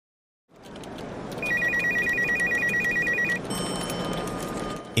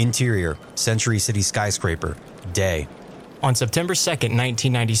Interior, Century City skyscraper, day. On September 2nd,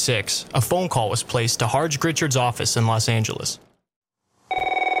 1996, a phone call was placed to Harge Gritchard's office in Los Angeles.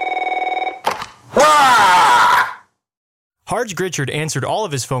 Harge Gritchard answered all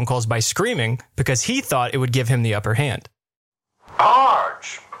of his phone calls by screaming because he thought it would give him the upper hand.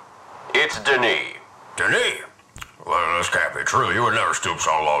 Harge, it's Denis. Denis? Well, this can't be true. You would never stoop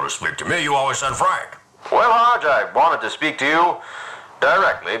so low to speak to me. You always said Frank. Well, Harge, I wanted to speak to you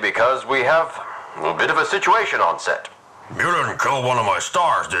directly because we have a bit of a situation on set. You didn't kill one of my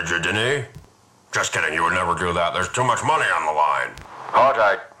stars, did you, Denis? Just kidding. You would never do that. There's too much money on the line. Harge,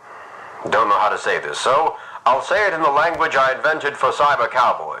 I don't know how to say this, so I'll say it in the language I invented for cyber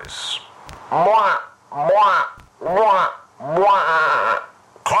cowboys. Mwah, mwah, mwah, mwah.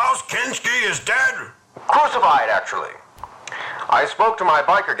 Klaus Kinski is dead? Crucified, actually. I spoke to my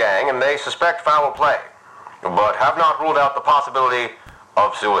biker gang, and they suspect foul play, but have not ruled out the possibility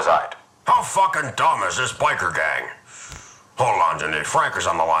of suicide. How fucking dumb is this biker gang? Hold on, Denis. Frank is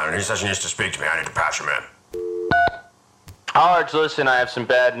on the line, and he says he needs to speak to me. I need to patch him in. Harge, listen, I have some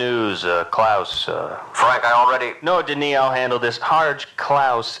bad news. Klaus, Frank, I already... No, Denis, I'll handle this. Harge,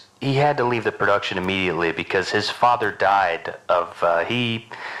 Klaus, he had to leave the production immediately because his father died of, he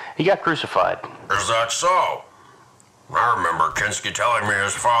got crucified. Is that so? I remember Kinski telling me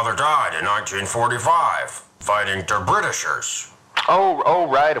his father died in 1945, fighting the Britishers. Oh,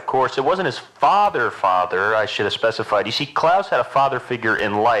 right, of course. It wasn't his father, I should have specified. You see, Klaus had a father figure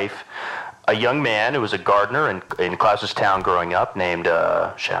in life, a young man who was a gardener in Klaus's town growing up named,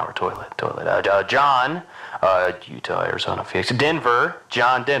 John, Utah, Arizona, Phoenix, Denver,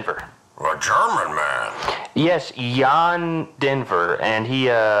 John Denver. A German man. Yes, Jan Denver, and he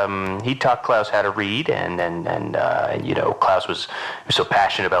taught Klaus how to read, and you know, Klaus was so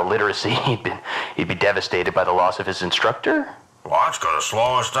passionate about literacy, he'd be devastated by the loss of his instructor. Well, that's going to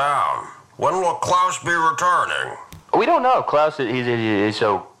slow us down. When will Klaus be returning? We don't know. Klaus he's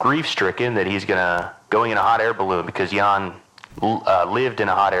so grief-stricken that he's going in a hot air balloon because Jan lived in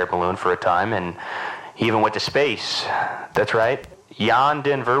a hot air balloon for a time, and he even went to space. That's right. Jan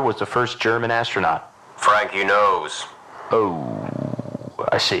Denver was the first German astronaut. Frankie knows. Oh,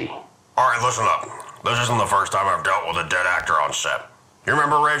 I see. All right, listen up. This isn't the first time I've dealt with a dead actor on set. You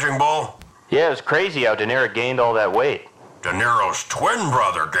remember Raging Bull? Yeah, it was crazy how De Niro gained all that weight. De Niro's twin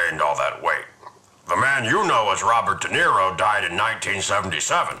brother gained all that weight. The man you know as Robert De Niro died in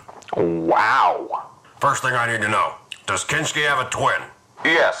 1977. Wow. First thing I need to know, does Kinski have a twin?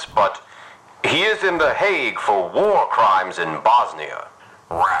 Yes, but he is in The Hague for war crimes in Bosnia.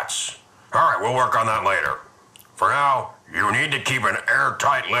 Rats. All right, we'll work on that later. For now, you need to keep an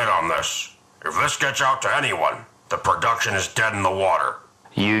airtight lid on this. If this gets out to anyone, the production is dead in the water.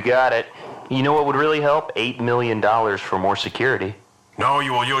 You got it. You know what would really help? $8 million for more security. No,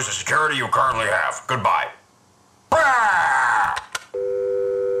 you will use the security you currently have. Goodbye.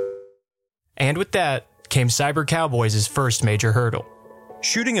 And with that came Cyber Cowboys' first major hurdle.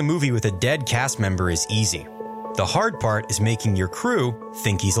 Shooting a movie with a dead cast member is easy. The hard part is making your crew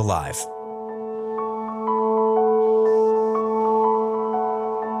think he's alive.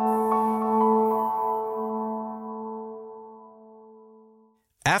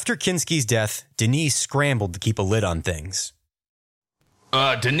 After Kinski's death, Denis scrambled to keep a lid on things.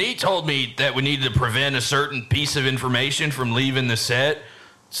 Denis told me that we needed to prevent a certain piece of information from leaving the set,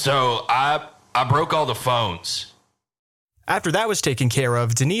 so I broke all the phones. After that was taken care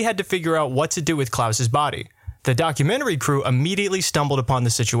of, Denis had to figure out what to do with Klaus's body. The documentary crew immediately stumbled upon the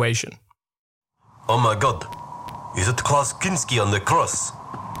situation. Oh my god, is it Klaus Kinski on the cross?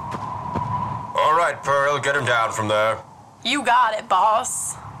 All right, Pearl, get him down from there. You got it,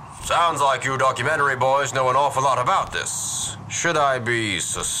 boss. Sounds like you documentary boys know an awful lot about this. Should I be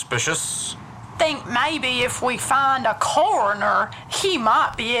suspicious? Think maybe if we find a coroner, he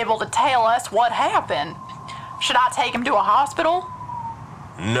might be able to tell us what happened. Should I take him to a hospital?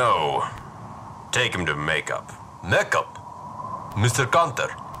 No. Take him to makeup. Makeup? Mr. Cantor,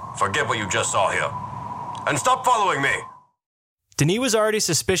 Forget what you just saw here. And stop following me! Denis was already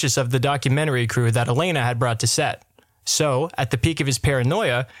suspicious of the documentary crew that Elena had brought to set. So, at the peak of his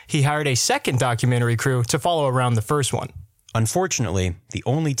paranoia, he hired a second documentary crew to follow around the first one. Unfortunately, the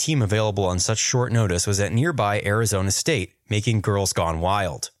only team available on such short notice was at nearby Arizona State, making Girls Gone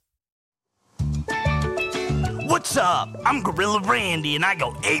Wild. What's up? I'm Gorilla Randy and I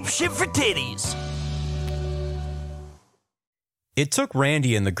go apeshit for titties. It took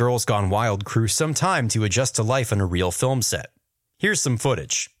Randy and the Girls Gone Wild crew some time to adjust to life on a real film set. Here's some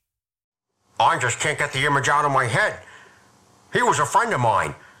footage. I just can't get the image out of my head. He was a friend of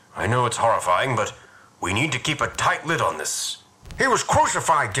mine. I know it's horrifying, but we need to keep a tight lid on this. He was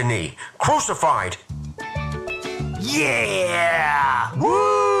crucified, Denis. Crucified. Yeah!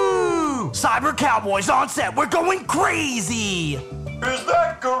 Woo! Cyber Cowboys on set. We're going crazy. Is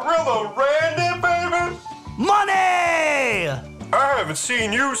that Gorilla Randy, baby? Money! I haven't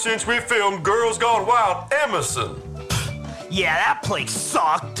seen you since we filmed Girls Gone Wild Emerson. Yeah, that place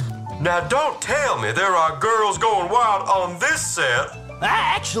sucked. Now don't tell me there are girls going wild on this set.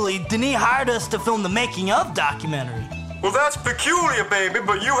 Actually, Denis hired us to film the making of documentary. Well, that's peculiar, baby,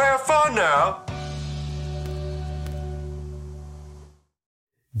 but you have fun now.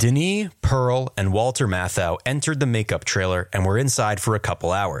 Denis, Pearl, and Walter Matthau entered the makeup trailer and were inside for a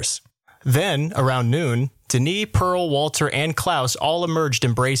couple hours. Then, around noon, Denis, Pearl, Walter, and Klaus all emerged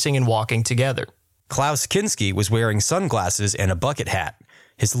embracing and walking together. Klaus Kinski was wearing sunglasses and a bucket hat.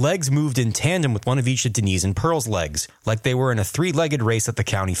 His legs moved in tandem with one of each of Denis and Pearl's legs, like they were in a three-legged race at the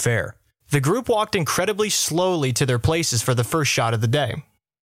county fair. The group walked incredibly slowly to their places for the first shot of the day.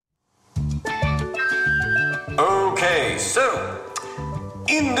 Okay, so,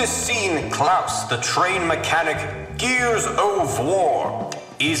 in this scene, Klaus, the train mechanic, Gears of War,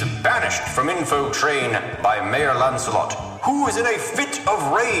 is banished from Info Train by Mayor Lancelot, who is in a fit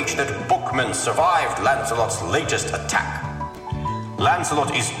of rage that Bookman survived Lancelot's latest attack.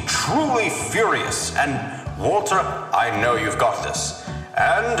 Lancelot is truly furious, and Walter, I know you've got this.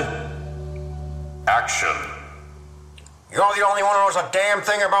 And action. You're the only one who knows a damn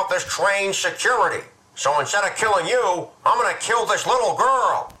thing about this train's security. So instead of killing you, I'm gonna kill this little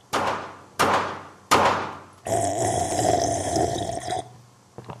girl.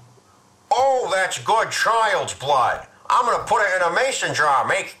 Oh, that's good child's blood. I'm gonna put it in a mason jar,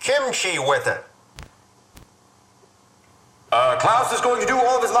 make kimchi with it. Klaus is going to do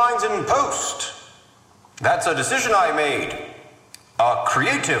all of his lines in post. That's a decision I made. A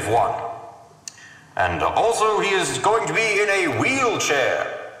creative one. And also he is going to be in a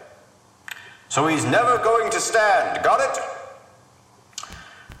wheelchair. So he's never going to stand. Got it?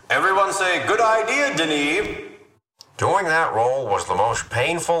 Everyone say, good idea, Denis. Doing that role was the most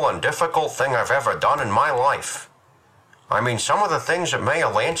painful and difficult thing I've ever done in my life. I mean, some of the things that Mayor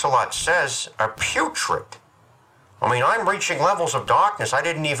Lancelot says are putrid. I mean, I'm reaching levels of darkness I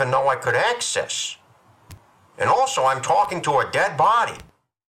didn't even know I could access. And also, I'm talking to a dead body.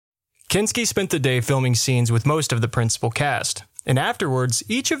 Kinski spent the day filming scenes with most of the principal cast, and afterwards,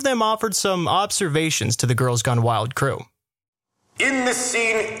 each of them offered some observations to the Girls Gone Wild crew. In this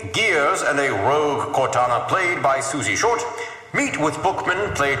scene, Gears and a rogue Cortana played by Suzy Short meet with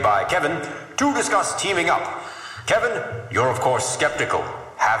Bookman played by Kevin to discuss teaming up. Kevin, you're of course skeptical,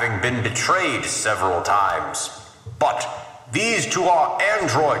 having been betrayed several times. But these two are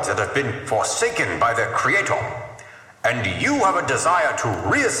androids that have been forsaken by their creator, and you have a desire to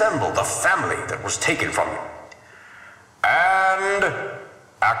reassemble the family that was taken from you. And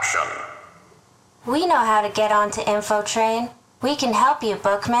action. We know how to get onto Info Train. We can help you,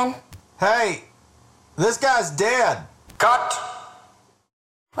 Bookman. Hey, this guy's dead. Cut.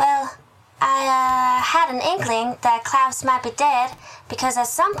 Well, I had an inkling that Klaus might be dead because at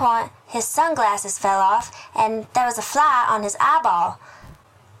some point his sunglasses fell off and there was a fly on his eyeball.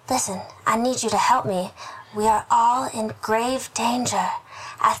 Listen, I need you to help me. We are all in grave danger.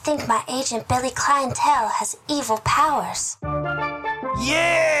 I think my agent Billy Clientele has evil powers.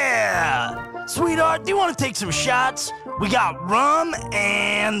 Yeah! Sweetheart, do you want to take some shots? We got rum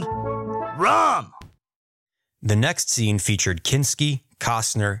and rum. The next scene featured Kinski,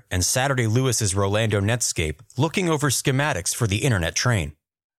 Costner, and Saturday Lewis's Rolando Netscape looking over schematics for the internet train.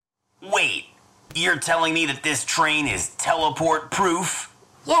 Wait, you're telling me that this train is teleport-proof?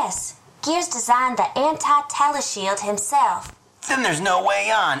 Yes, Gears designed the anti-teleshield himself. Then there's no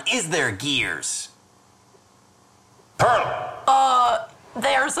way on, is there, Gears? Pearl.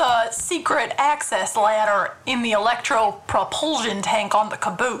 There's a secret access ladder in the electro-propulsion tank on the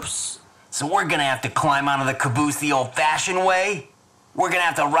caboose. So we're gonna have to climb onto the caboose the old-fashioned way? We're gonna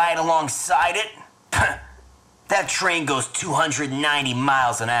have to ride alongside it? That train goes 290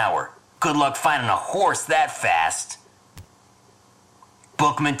 miles an hour. Good luck finding a horse that fast.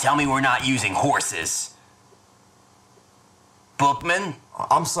 Bookman, tell me we're not using horses. Bookman?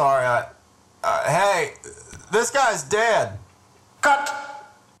 I'm sorry, hey, this guy's dead. Cut.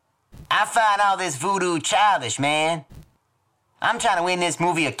 I find all this voodoo childish, man. I'm trying to win this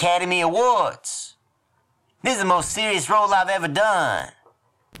movie Academy Awards. This is the most serious role I've ever done.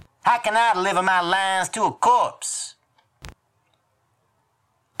 How can I deliver my lines to a corpse?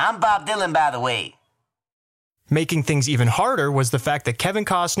 I'm Bob Dylan, by the way. Making things even harder was the fact that Kevin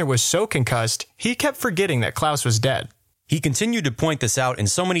Costner was so concussed, he kept forgetting that Klaus was dead. He continued to point this out in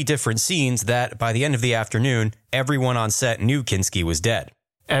so many different scenes that, by the end of the afternoon, everyone on set knew Kinski was dead.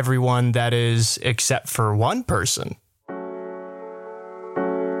 Everyone, that is, except for one person.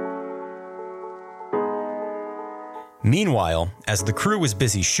 Meanwhile, as the crew was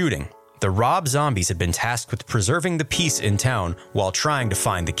busy shooting, the Rob zombies had been tasked with preserving the peace in town while trying to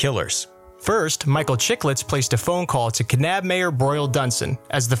find the killers. First, Michael Chiclets placed a phone call to Kanab Mayor Broyle Dunson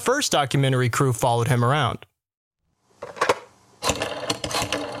as the first documentary crew followed him around.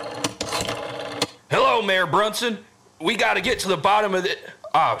 Hello, Mayor Brunson. We got to get to the bottom of the...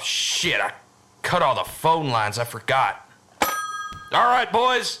 Oh, shit. I cut all the phone lines. I forgot. All right,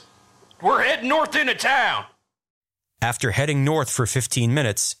 boys. We're heading north into town. After heading north for 15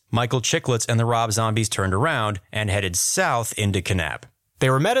 minutes, Michael Chiclets and the Rob zombies turned around and headed south into Kanab. They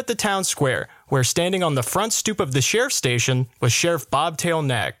were met at the town square, where standing on the front stoop of the sheriff's station was Sheriff Bobtail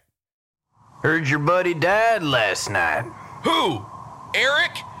Nag. Heard your buddy died last night. Who?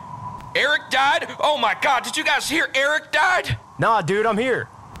 Eric? Eric died? Oh my God, did you guys hear Eric died? Nah, dude, I'm here.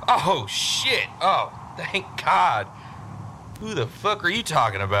 Oh, shit. Oh, thank God. Who the fuck are you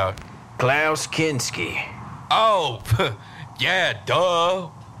talking about? Klaus Kinski. Oh, yeah, duh.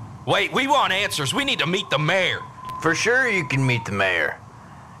 Wait, we want answers. We need to meet the mayor. For sure you can meet the mayor.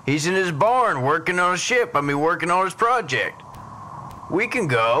 He's in his barn working on a ship. Working on his project. We can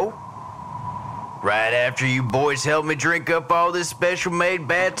go. Right after you boys help me drink up all this special-made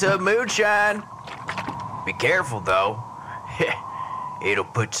bathtub moonshine. Be careful, though. It'll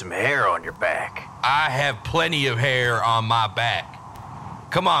put some hair on your back. I have plenty of hair on my back.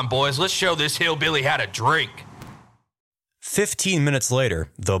 Come on, boys, let's show this hillbilly how to drink. 15 minutes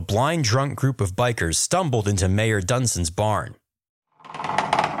later, the blind drunk group of bikers stumbled into Mayor Dunson's barn.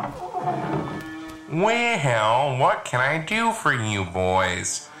 Well, what can I do for you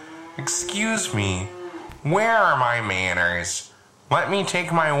boys? Excuse me, where are my manners? Let me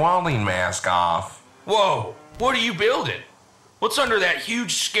take my welding mask off. Whoa, what are you building? What's under that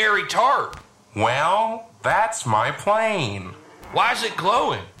huge, scary tarp? Well, that's my plane. Why is it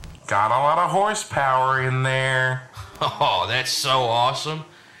glowing? Got a lot of horsepower in there. Oh, that's so awesome.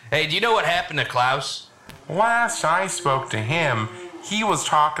 Hey, do you know what happened to Klaus? Last I spoke to him, he was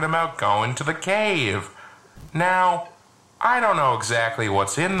talking about going to the cave. Now, I don't know exactly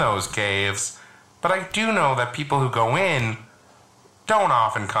what's in those caves, but I do know that people who go in don't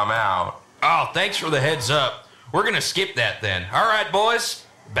often come out. Oh, thanks for the heads up. We're gonna skip that then. All right, boys,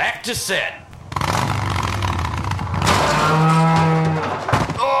 back to set.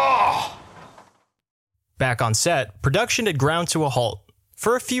 Oh! Back on set, production had ground to a halt,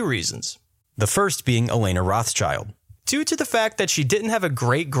 for a few reasons. The first being Elena Rothschild. Due to the fact that she didn't have a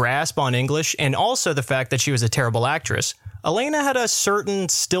great grasp on English and also the fact that she was a terrible actress, Elena had a certain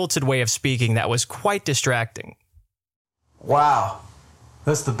stilted way of speaking that was quite distracting. Wow,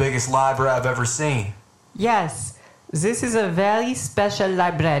 that's the biggest library I've ever seen. Yes, this is a very special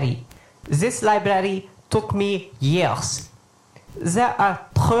library. This library took me years. There are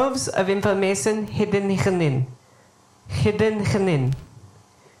troves of information hidden herein. Hidden herein.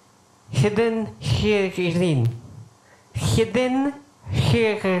 Hidden herein. Hidden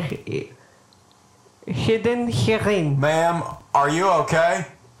here. Hidden herein. Ma'am, are you okay?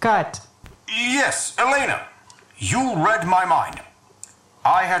 Cut. Yes, Elena. You read my mind.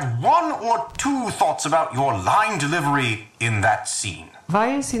 I had one or two thoughts about your line delivery in that scene.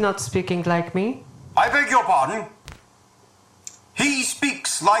 Why is he not speaking like me? I beg your pardon. He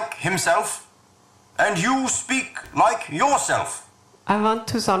speaks like himself, and you speak like yourself. I want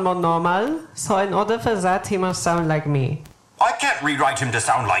to sound more normal, so in order for that, he must sound like me. I can't rewrite him to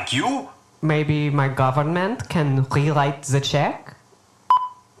sound like you. Maybe my government can rewrite the check?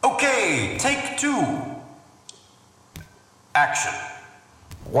 Okay, take two. Action.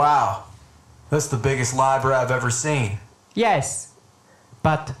 Wow, that's the biggest library I've ever seen. Yes,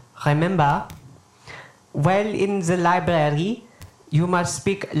 but remember, while in the library, you must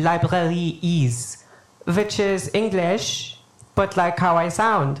speak libraryese, which is English, but like how I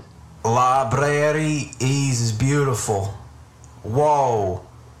sound. Library is beautiful. Whoa,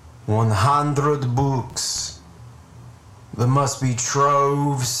 100 books. There must be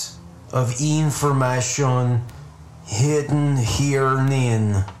troves of information hidden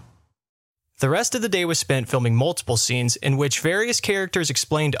herein. The rest of the day was spent filming multiple scenes in which various characters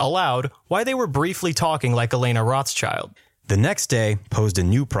explained aloud why they were briefly talking like Elena Rothschild. The next day posed a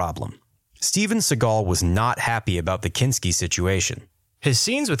new problem. Steven Seagal was not happy about the Kinski situation. His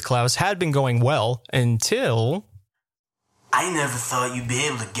scenes with Klaus had been going well until... I never thought you'd be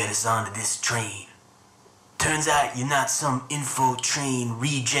able to get us onto this train. Turns out you're not some info train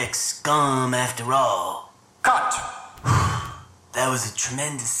reject scum after all. Cut! That was a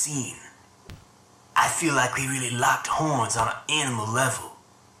tremendous scene. I feel like we really locked horns on an animal level.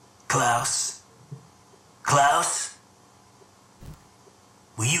 Klaus? Klaus?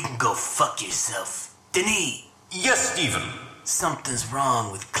 Well, you can go fuck yourself. Denis! Yes, Stephen? Something's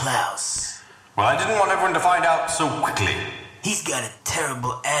wrong with Klaus. Well, I didn't want everyone to find out so quickly. He's got a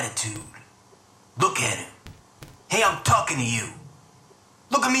terrible attitude. Look at him. Hey, I'm talking to you.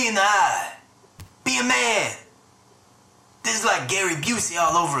 Look at me in the eye. Be a man. This is like Gary Busey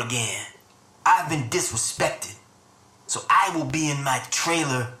all over again. I've been disrespected. So I will be in my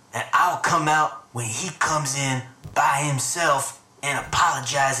trailer and I'll come out when he comes in by himself and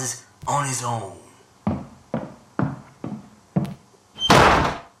apologizes on his own.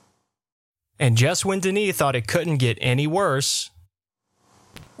 And just when Denis thought it couldn't get any worse...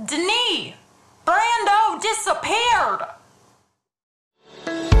 Denis! Brando disappeared!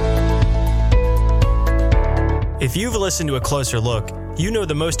 If you've listened to A Closer Look, you know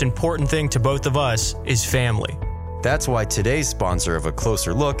the most important thing to both of us is family. That's why today's sponsor of A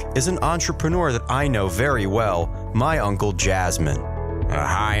Closer Look is an entrepreneur that I know very well, my Uncle Jasmine.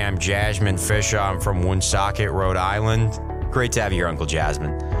 Hi, I'm Jasmine Fisher. I'm from Woonsocket, Rhode Island. Great to have you here, Uncle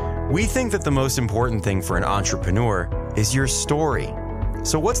Jasmine. We think that the most important thing for an entrepreneur is your story.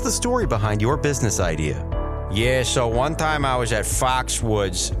 So what's the story behind your business idea? Yeah, so one time I was at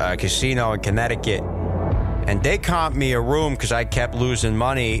Foxwoods Casino in Connecticut, and they comped me a room because I kept losing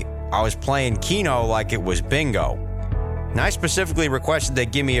money. I was playing Keno like it was bingo. And I specifically requested they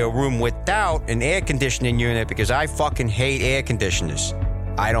give me a room without an air conditioning unit because I fucking hate air conditioners.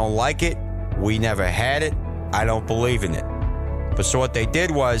 I don't like it. We never had it. I don't believe in it. But so what they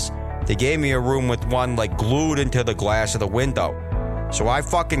did was, they gave me a room with one like glued into the glass of the window. So I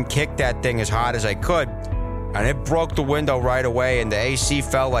fucking kicked that thing as hard as I could, and it broke the window right away, and the AC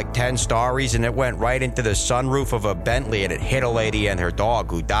fell like 10 stories, and it went right into the sunroof of a Bentley, and it hit a lady and her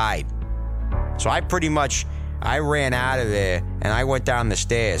dog who died. So I ran out of there, and I went down the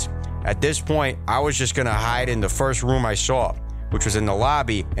stairs. At this point, I was just going to hide in the first room I saw, which was in the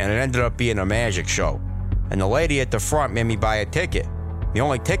lobby, and it ended up being a magic show. And the lady at the front made me buy a ticket. The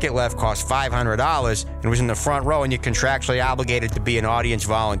only ticket left cost $500 and was in the front row, and you're contractually obligated to be an audience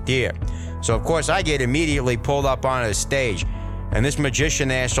volunteer. So, of course, I get immediately pulled up onto the stage, and this magician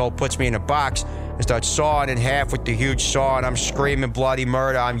asshole puts me in a box and starts sawing in half with the huge saw, and I'm screaming bloody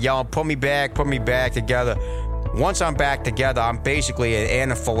murder. I'm yelling, put me back together. Once I'm back together, I'm basically in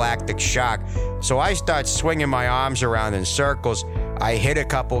anaphylactic shock. So I start swinging my arms around in circles. I hit a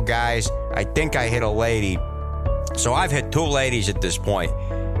couple guys. I think I hit a lady. So I've hit 2 ladies at this point.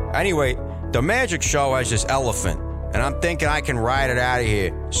 Anyway, the magic show has this elephant, and I'm thinking I can ride it out of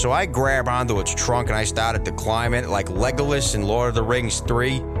here. So I grab onto its trunk and I started to climb it like Legolas in Lord of the Rings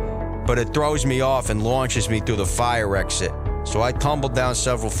 3, but it throws me off and launches me through the fire exit. So I tumbled down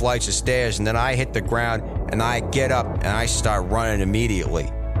several flights of stairs, and then I hit the ground, and I get up and I start running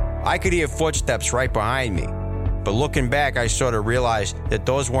immediately. I could hear footsteps right behind me, but looking back, I sort of realized that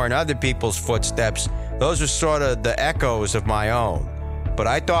those weren't other people's footsteps. Those were sort of the echoes of my own. But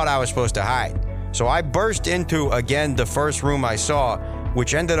I thought I was supposed to hide. So I burst into, again, the first room I saw,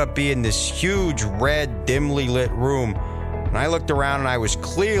 which ended up being this huge, red, dimly lit room. And I looked around, and I was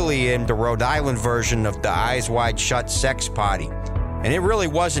clearly in the Rhode Island version of the Eyes Wide Shut sex party. And it really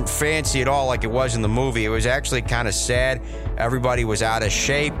wasn't fancy at all like it was in the movie. It was actually kind of sad. Everybody was out of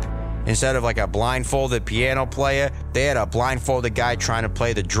shape. Instead of like a blindfolded piano player, they had a blindfolded guy trying to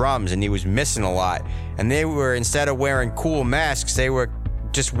play the drums, and he was missing a lot. And they were, instead of wearing cool masks, they were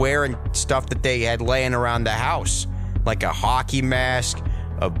just wearing stuff that they had laying around the house, like a hockey mask,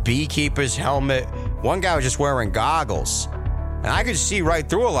 a beekeeper's helmet. One guy was just wearing goggles. And I could see right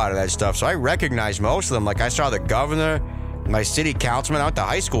through a lot of that stuff, so I recognized most of them. Like I saw the governor, my city councilman. I went to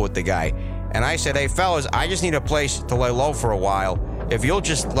high school with the guy. And I said, hey, fellas, I just need a place to lay low for a while. If you'll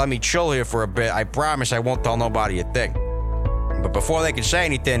just let me chill here for a bit, I promise I won't tell nobody a thing. But before they could say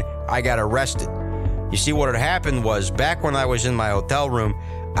anything, I got arrested. You see, what had happened was, back when I was in my hotel room,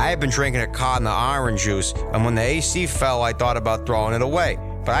 I had been drinking a carton of orange juice, and when the AC fell, I thought about throwing it away.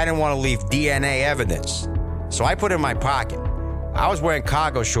 But I didn't want to leave DNA evidence. So I put it in my pocket. I was wearing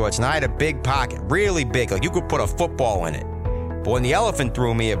cargo shorts, and I had a big pocket, really big, like you could put a football in it. But when the elephant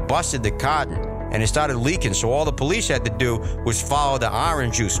threw me, it busted the carton, and it started leaking, so all the police had to do was follow the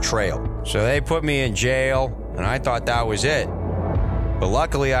orange juice trail. So they put me in jail, and I thought that was it. But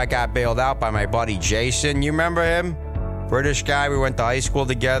luckily, I got bailed out by my buddy Jason. You remember him? British guy, we went to high school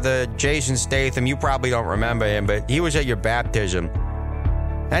together. Jason Statham, you probably don't remember him, but he was at your baptism.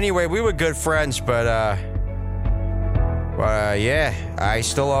 Anyway, we were good friends, but yeah, I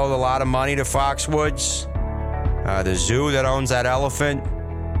still owe a lot of money to Foxwoods. the zoo that owns that elephant,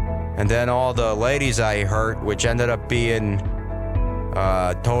 and then all the ladies I hurt, which ended up being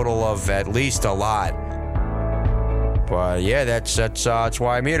a total of at least a lot. But yeah, that's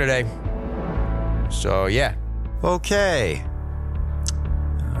why I'm here today. So yeah. Okay.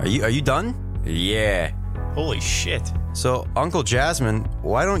 Are you done? Yeah. Holy shit. So, Uncle Jasmine,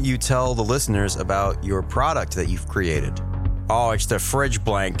 why don't you tell the listeners about your product that you've created? Oh, it's the fridge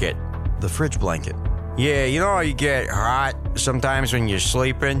blanket. The fridge blanket. Yeah, you know how you get hot sometimes when you're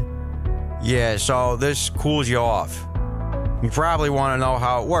sleeping? Yeah, so this cools you off. You probably want to know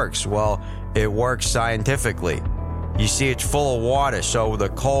how it works. Well, it works scientifically. You see, it's full of water, so the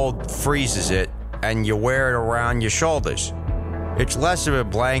cold freezes it, and you wear it around your shoulders. It's less of a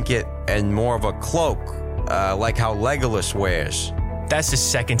blanket and more of a cloak, like how Legolas wears. That's the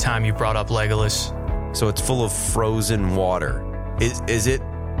second time you brought up Legolas. So it's full of frozen water. Is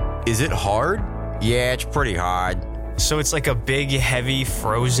it hard? Yeah, it's pretty hard. So it's like a big, heavy,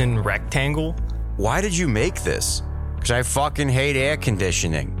 frozen rectangle? Why did you make this? Because I fucking hate air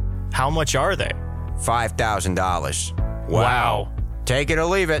conditioning. How much are they? $5,000. Wow. Take it or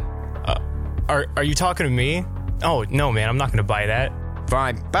leave it. Are you talking to me? Oh, no, man, I'm not going to buy that.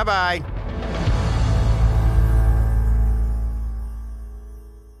 Fine. Bye-bye.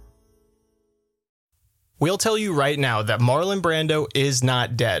 We'll tell you right now that Marlon Brando is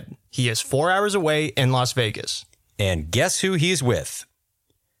not dead. He is 4 hours away in Las Vegas. And guess who he's with?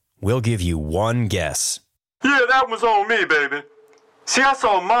 We'll give you one guess. Yeah, that was on me, baby. See, I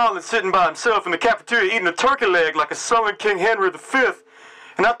saw Marlon sitting by himself in the cafeteria eating a turkey leg like a sullen King Henry V,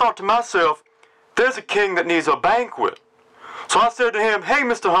 and I thought to myself, there's a king that needs a banquet. So I said to him, hey,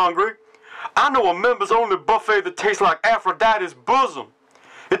 Mr. Hungry, I know a members-only buffet that tastes like Aphrodite's bosom.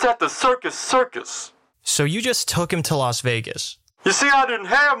 It's at the Circus. So you just took him to Las Vegas? You see, I didn't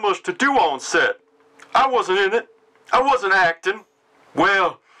have much to do on set. I wasn't in it. I wasn't acting.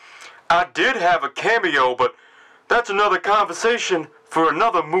 Well, I did have a cameo, but that's another conversation for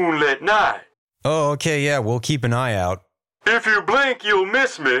another moonlit night. Oh, okay, yeah, we'll keep an eye out. If you blink, you'll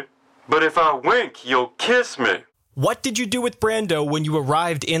miss me, but if I wink, you'll kiss me. What did you do with Brando when you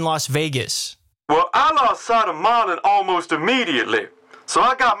arrived in Las Vegas? Well, I lost sight of Marlon almost immediately, so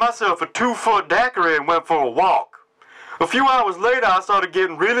I got myself a 2-foot daiquiri and went for a walk. A few hours later, I started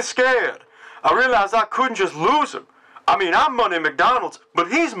getting really scared. I realized I couldn't just lose him. I mean, I'm Money McDonald's,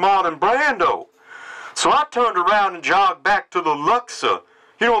 but he's Marlon Brando. So I turned around and jogged back to the Luxor.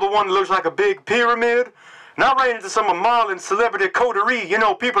 You know, the one that looks like a big pyramid? And I ran into some of Marlon's celebrity coterie, you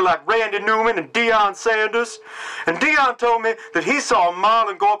know, people like Randy Newman and Deion Sanders. And Deion told me that he saw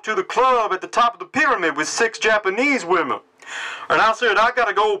Marlon go up to the club at the top of the pyramid with 6 Japanese women. And I said, I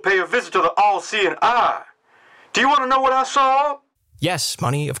gotta go pay a visit to the all-seeing eye. Do you want to know what I saw? Yes,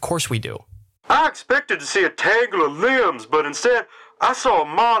 Money, of course we do. I expected to see a tangle of limbs, but instead, I saw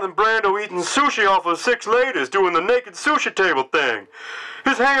Marlon Brando eating sushi off of 6 ladies doing the naked sushi table thing.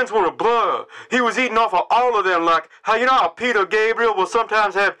 His hands were a blur. He was eating off of all of them like how you know how Peter Gabriel will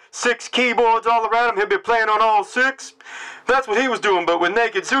sometimes have 6 keyboards all around him, he'll be playing on all 6? That's what he was doing, but with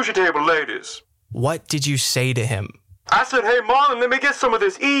naked sushi table ladies. What did you say to him? I said, hey Marlon, let me get some of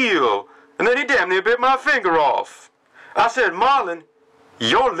this eel. And then he damn near bit my finger off. I said, Marlon,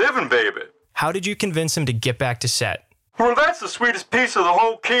 you're living, baby. How did you convince him to get back to set? Well, that's the sweetest piece of the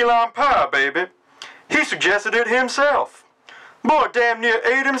whole key lime pie, baby. He suggested it himself. Boy damn near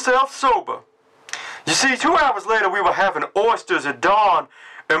ate himself sober. You see, 2 hours later we were having oysters at dawn,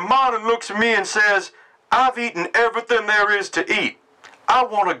 and Marlon looks at me and says, I've eaten everything there is to eat. I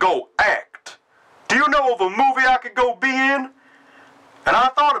want to go act. Do you know of a movie I could go be in? And I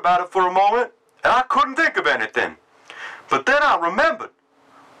thought about it for a moment, and I couldn't think of anything. But then I remembered,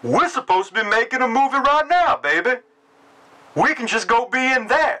 we're supposed to be making a movie right now, baby. We can just go be in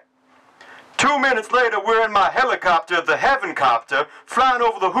that. 2 minutes later, we're in my helicopter, the Heavencopter, flying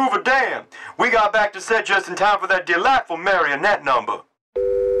over the Hoover Dam. We got back to set just in time for that delightful marionette number.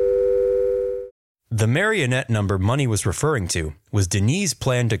 The marionette number Money was referring to was Denis'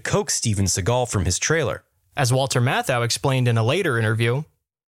 plan to coax Steven Seagal from his trailer. As Walter Matthau explained in a later interview,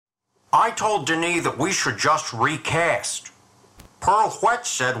 I told Denis that we should just recast. Pearl Whett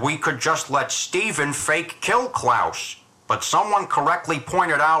said we could just let Steven fake kill Klaus, but someone correctly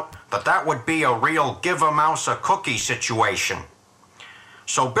pointed out that that would be a real give a mouse a cookie situation.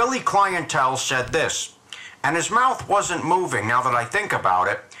 So Billy Clientele said this, and his mouth wasn't moving now that I think about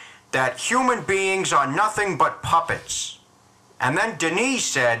it, that human beings are nothing but puppets. And then Denis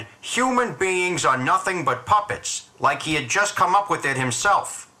said human beings are nothing but puppets, like he had just come up with it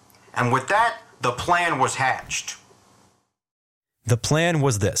himself. And with that, the plan was hatched. The plan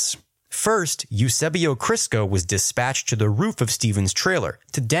was this. First, Eusebio Crisco was dispatched to the roof of Stephen's trailer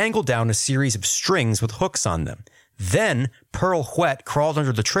to dangle down a series of strings with hooks on them. Then, Pearl Whett crawled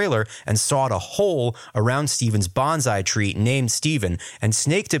under the trailer and sawed a hole around Stephen's bonsai tree named Stephen and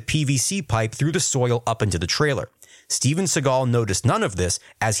snaked a PVC pipe through the soil up into the trailer. Steven Seagal noticed none of this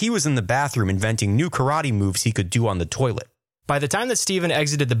as he was in the bathroom inventing new karate moves he could do on the toilet. By the time that Stephen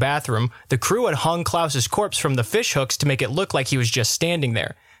exited the bathroom, the crew had hung Klaus's corpse from the fish hooks to make it look like he was just standing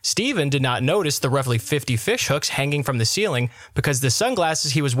there. Stephen did not notice the roughly 50 fish hooks hanging from the ceiling because the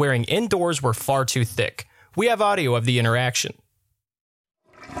sunglasses he was wearing indoors were far too thick. We have audio of the interaction.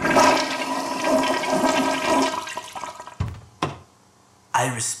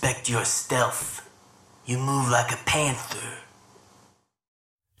 I respect your stealth. You move like a panther.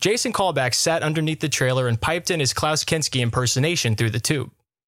 Jason Callback sat underneath the trailer and piped in his Klaus Kinski impersonation through the tube.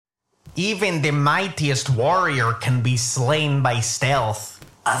 Even the mightiest warrior can be slain by stealth.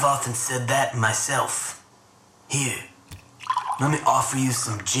 I've often said that myself. Here, let me offer you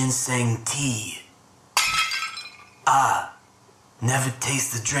some ginseng tea. Ah, never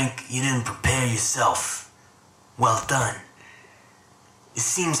taste the drink you didn't prepare yourself. Well done. It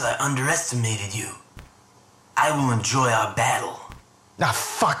seems I underestimated you. I will enjoy our battle. Ah,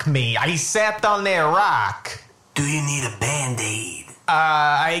 fuck me. I sat on a rock. Do you need a band-aid?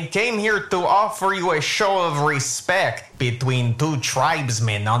 I came here to offer you a show of respect between two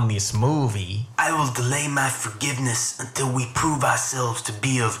tribesmen on this movie. I will delay my forgiveness until we prove ourselves to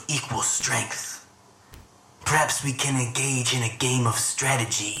be of equal strength. Perhaps we can engage in a game of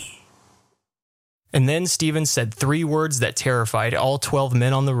strategy. And then Stephen said 3 words that terrified all 12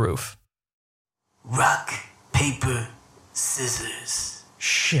 men on the roof. Rock, paper, scissors.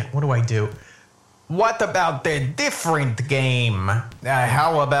 Shit, what do I do? What about the different game?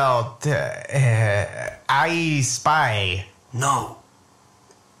 How about I Spy? No.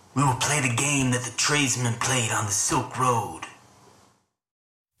 We will play the game that the tradesmen played on the Silk Road.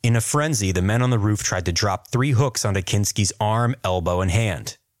 In a frenzy, the men on the roof tried to drop 3 hooks onto Kinski's arm, elbow, and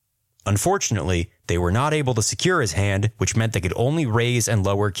hand. Unfortunately, they were not able to secure his hand, which meant they could only raise and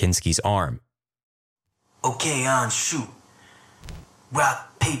lower Kinski's arm. Okay, on, shoot.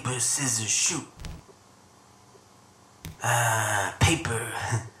 Rock, paper, scissors, shoot. Paper.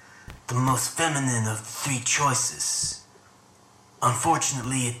 The most feminine of the 3 choices.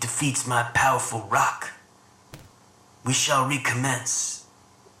 Unfortunately, it defeats my powerful rock. We shall recommence.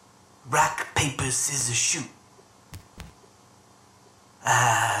 Rock, paper, scissors, shoot.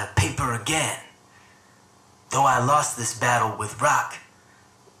 Paper again. Though I lost this battle with rock,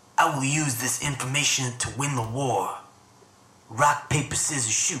 I will use this information to win the war. Rock, paper,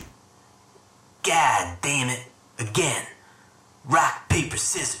 scissors, shoot. God damn it. Again. Rock, paper,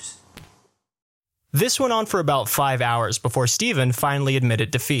 scissors. This went on for about 5 hours before Stephen finally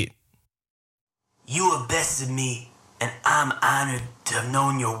admitted defeat. You have bested me, and I'm honored to have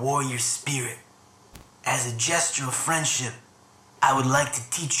known your warrior spirit. As a gesture of friendship, I would like to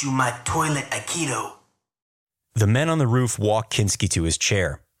teach you my toilet Aikido. The men on the roof walk Kinski to his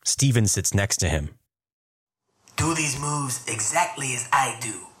chair. Stephen sits next to him. Do these moves exactly as I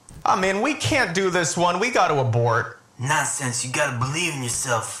do. I mean, we can't do this one. We got to abort. Nonsense. You gotta believe in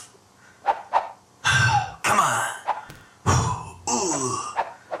yourself. Come on. Ooh.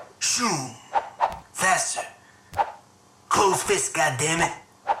 Shoom. Faster. Close fist, goddammit.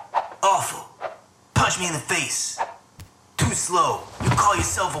 Awful. Punch me in the face. Too slow. You call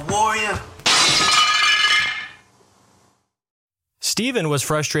yourself a warrior? Stephen was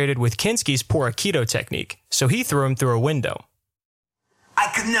frustrated with Kinski's poor Aikido technique, so he threw him through a window. I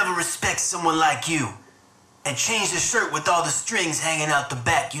could never respect someone like you. And change the shirt with all the strings hanging out the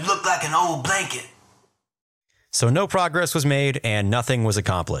back. You look like an old blanket. So no progress was made and nothing was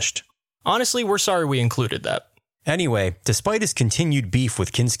accomplished. Honestly, we're sorry we included that. Anyway, despite his continued beef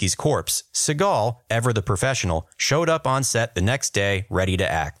with Kinski's corpse, Seagal, ever the professional, showed up on set the next day ready to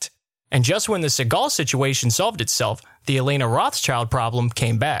act. And just when the Seagal situation solved itself, the Elena Rothschild problem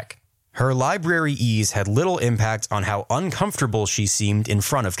came back. Her library ease had little impact on how uncomfortable she seemed in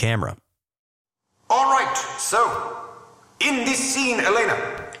front of camera. All right, so, in this scene,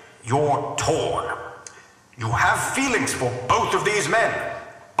 Elena, you're torn. You have feelings for both of these men,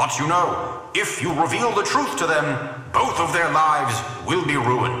 but you know, if you reveal the truth to them, both of their lives will be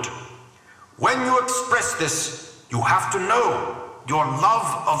ruined. When you express this, you have to know your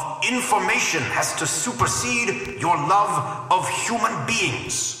love of information has to supersede your love of human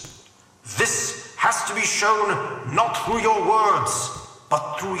beings. This has to be shown not through your words,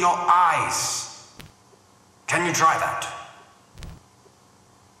 but through your eyes. Can you try that?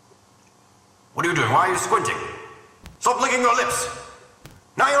 What are you doing? Why are you squinting? Stop licking your lips.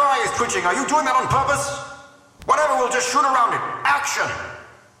 Now your eye is twitching. Are you doing that on purpose? Whatever, we'll just shoot around it. Action!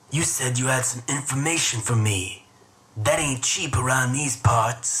 You said you had some information for me. That ain't cheap around these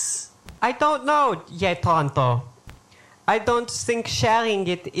parts. I don't know yet, Tonto. I don't think sharing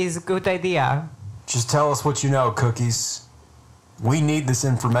it is a good idea. Just tell us what you know, Cookies. We need this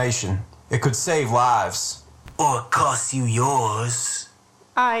information. It could save lives. Or cost you yours.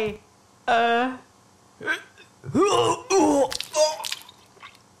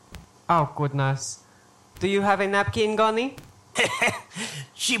 Oh, goodness. Do you have a napkin, Gunny?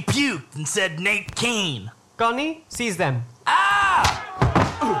 She puked and said Nate Keane. Gunny, seize them.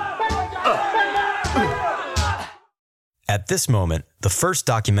 At this moment, the first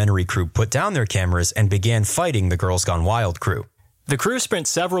documentary crew put down their cameras and began fighting the Girls Gone Wild crew. The crew spent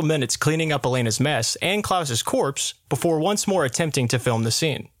several minutes cleaning up Elena's mess and Klaus's corpse before once more attempting to film the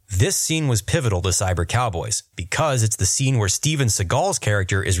scene. This scene was pivotal to Cyber Cowboys because it's the scene where Steven Seagal's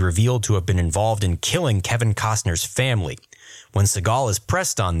character is revealed to have been involved in killing Kevin Costner's family. When Seagal is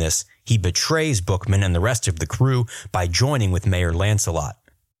pressed on this, he betrays Bookman and the rest of the crew by joining with Mayor Lancelot.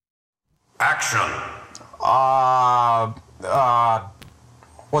 Action!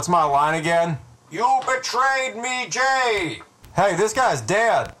 What's my line again? You betrayed me, Jay! Hey, this guy's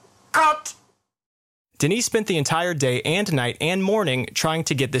dead. Cut! Denis spent the entire day and night and morning trying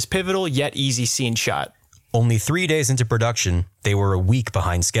to get this pivotal yet easy scene shot. Only 3 days into production, they were a week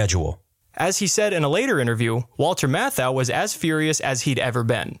behind schedule. As he said in a later interview, Walter Matthau was as furious as he'd ever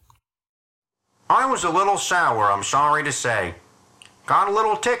been. I was a little sour, I'm sorry to say. Got a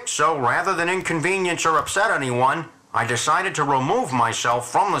little ticked, so rather than inconvenience or upset anyone, I decided to remove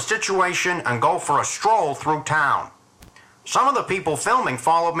myself from the situation and go for a stroll through town. Some of the people filming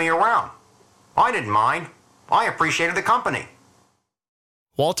followed me around. I didn't mind. I appreciated the company.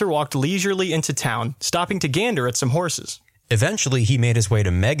 Walter walked leisurely into town, stopping to gander at some horses. Eventually, he made his way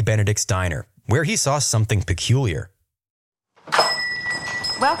to Meg Benedict's diner, where he saw something peculiar.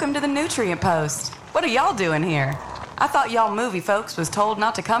 Welcome to the Nutrient Post. What are y'all doing here? I thought y'all movie folks was told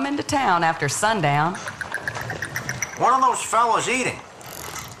not to come into town after sundown. What are those fellas eating?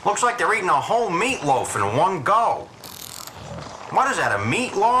 Looks like they're eating a whole meatloaf in one go. What is that, a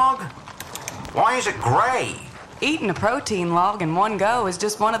meat log? Why is it gray? Eating a protein log in one go is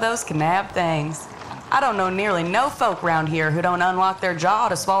just one of those Kanab things. I don't know nearly no folk round here who don't unlock their jaw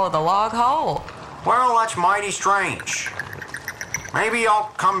to swallow the log whole. Well, that's mighty strange. Maybe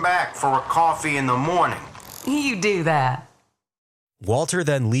I'll come back for a coffee in the morning. You do that. Walter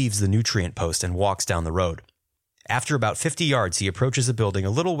then leaves the Nutrient Post and walks down the road. After about 50 yards, he approaches a building a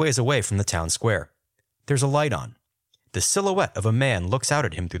little ways away from the town square. There's a light on. The silhouette of a man looks out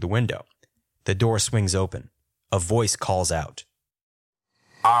at him through the window. The door swings open. A voice calls out.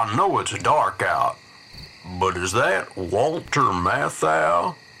 I know it's dark out, but is that Walter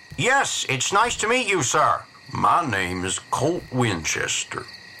Matthau? Yes, it's nice to meet you, sir. My name is Colt Winchester,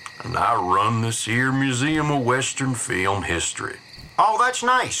 and I run this here Museum of Western Film History. Oh, that's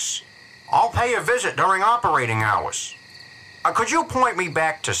nice. I'll pay a visit during operating hours. Could you point me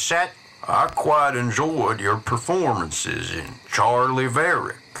back to set? I quite enjoyed your performances in Charlie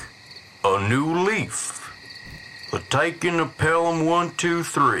Varick, A New Leaf, The Taking of Pelham 1, 2,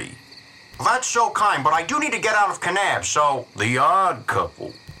 3. That's so kind, but I do need to get out of Kanab, so... The Odd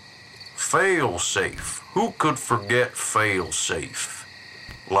Couple, Failsafe. Who could forget Failsafe?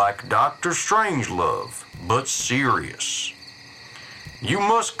 Like Dr. Strangelove, but serious. You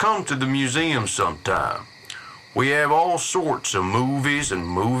must come to the museum sometime. We have all sorts of movies and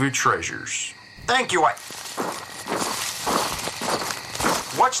movie treasures. Thank you.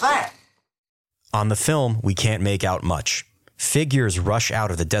 What's that? On the film, we can't make out much. Figures rush out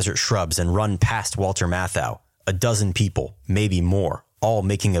of the desert shrubs and run past Walter Matthau. A dozen people, maybe more, all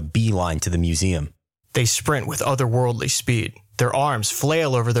making a beeline to the museum. They sprint with otherworldly speed. Their arms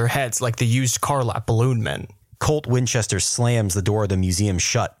flail over their heads like the used car lot balloon men. Colt Winchester slams the door of the museum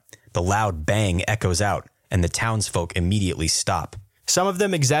shut. The loud bang echoes out, and the townsfolk immediately stop. Some of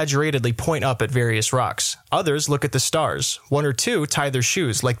them exaggeratedly point up at various rocks. Others look at the stars. One or two tie their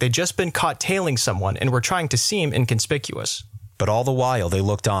shoes like they'd just been caught tailing someone and were trying to seem inconspicuous. But all the while they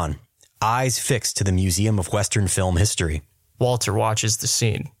looked on, eyes fixed to the Museum of Western Film History. Walter watches the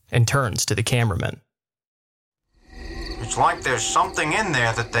scene and turns to the cameraman. It's like there's something in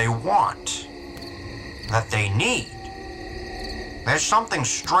there that they want, that they need. There's something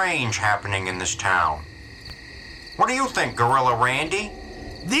strange happening in this town. What do you think, Gorilla Randy?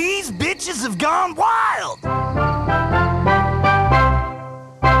 These bitches have gone wild!